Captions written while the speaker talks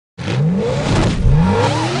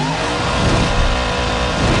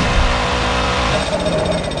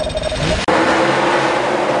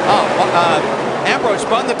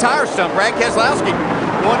tire stump. Brad Keselowski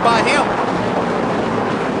won by him.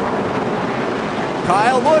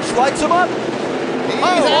 Kyle Busch lights him up.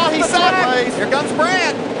 He's sideways. Here comes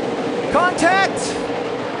Brad. Contact.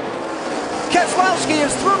 Keselowski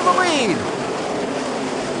is through to the lead.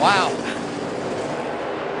 Wow.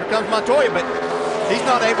 Here comes Montoya, but he's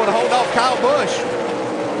not able to hold off Kyle Busch.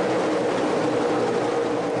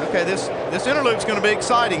 Okay, this interlude's going to be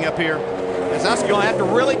exciting up here. Keselowski's going to have to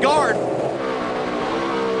really guard.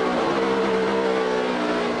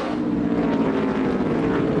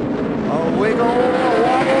 A wiggle, a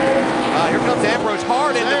wobble. Here comes Ambrose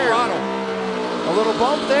hard in the throttle. A little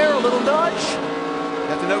bump there, a little nudge.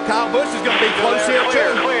 Got to know Kyle Busch is going to be close here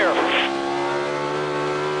too. Clear.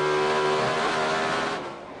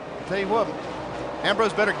 Tell you what,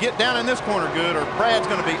 Ambrose better get down in this corner good, or Brad's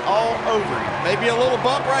going to be all over him. Maybe a little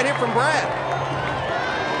bump right here from Brad.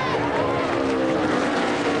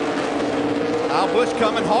 Kyle Busch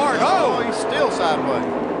coming hard. Oh, he's still sideways.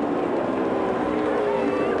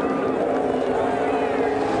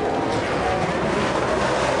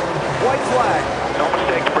 White flag. No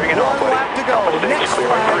mistakes, bring it on, One lap to go. Next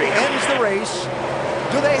flag ends the race.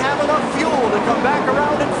 Do they have enough fuel to come back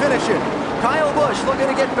around and finish it? Kyle Busch looking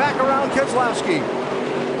to get back around Keselowski.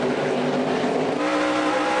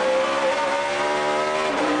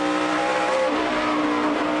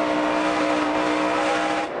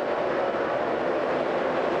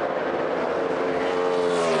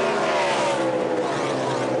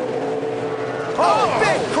 Oh,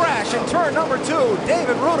 big crash in turn number 2.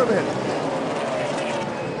 David Ruderman.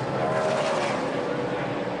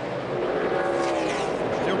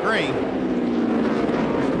 Green.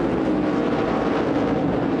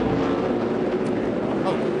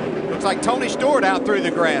 Oh, looks like Tony Stewart out through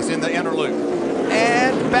the grass in the interlude.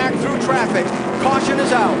 And back through traffic. Caution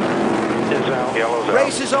is out. Is out. Yellow's out.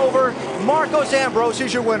 Race is over. Marcos Ambrose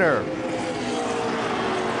is your winner.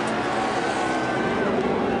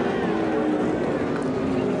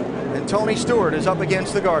 And Tony Stewart is up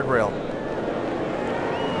against the guardrail.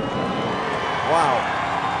 Wow.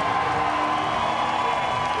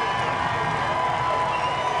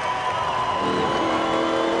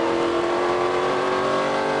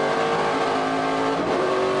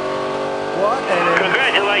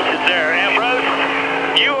 Congratulations there,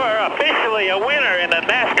 Ambrose. You are officially a winner in the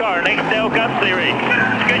NASCAR Nextel Cup Series.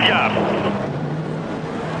 Good job.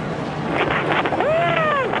 Woo!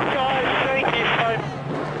 Guys, thank you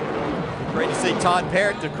so. Great to see Todd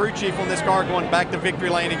Parrott, the crew chief on this car, going back to victory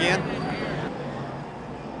lane again.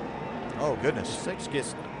 Oh, goodness. 6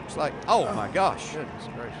 gets, it's like, oh my gosh. Goodness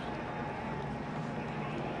gracious.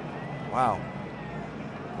 Wow.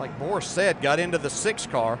 Like Morris said, got into the 6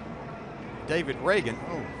 car. David Reagan.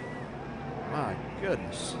 Oh, my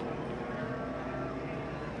goodness.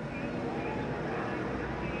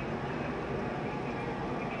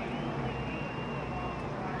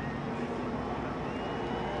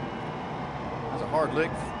 That's a hard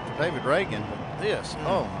lick for David Reagan, but this,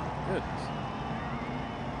 oh my goodness.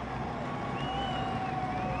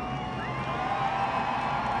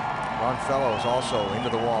 Ron Fellows also into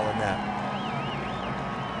the wall in that.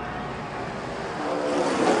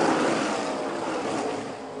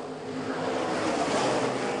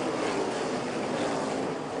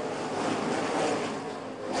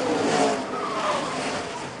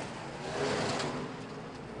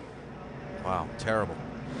 Wow, terrible.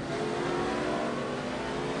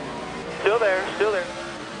 Still there, still there.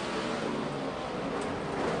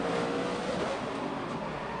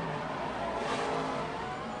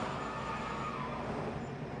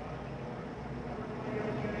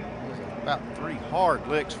 About 3 hard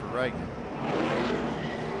licks for Reagan.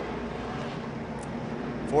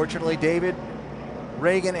 Fortunately, David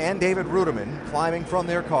Reagan and David Ruderman climbing from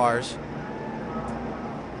their cars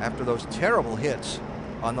after those terrible hits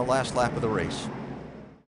on the last lap of the race.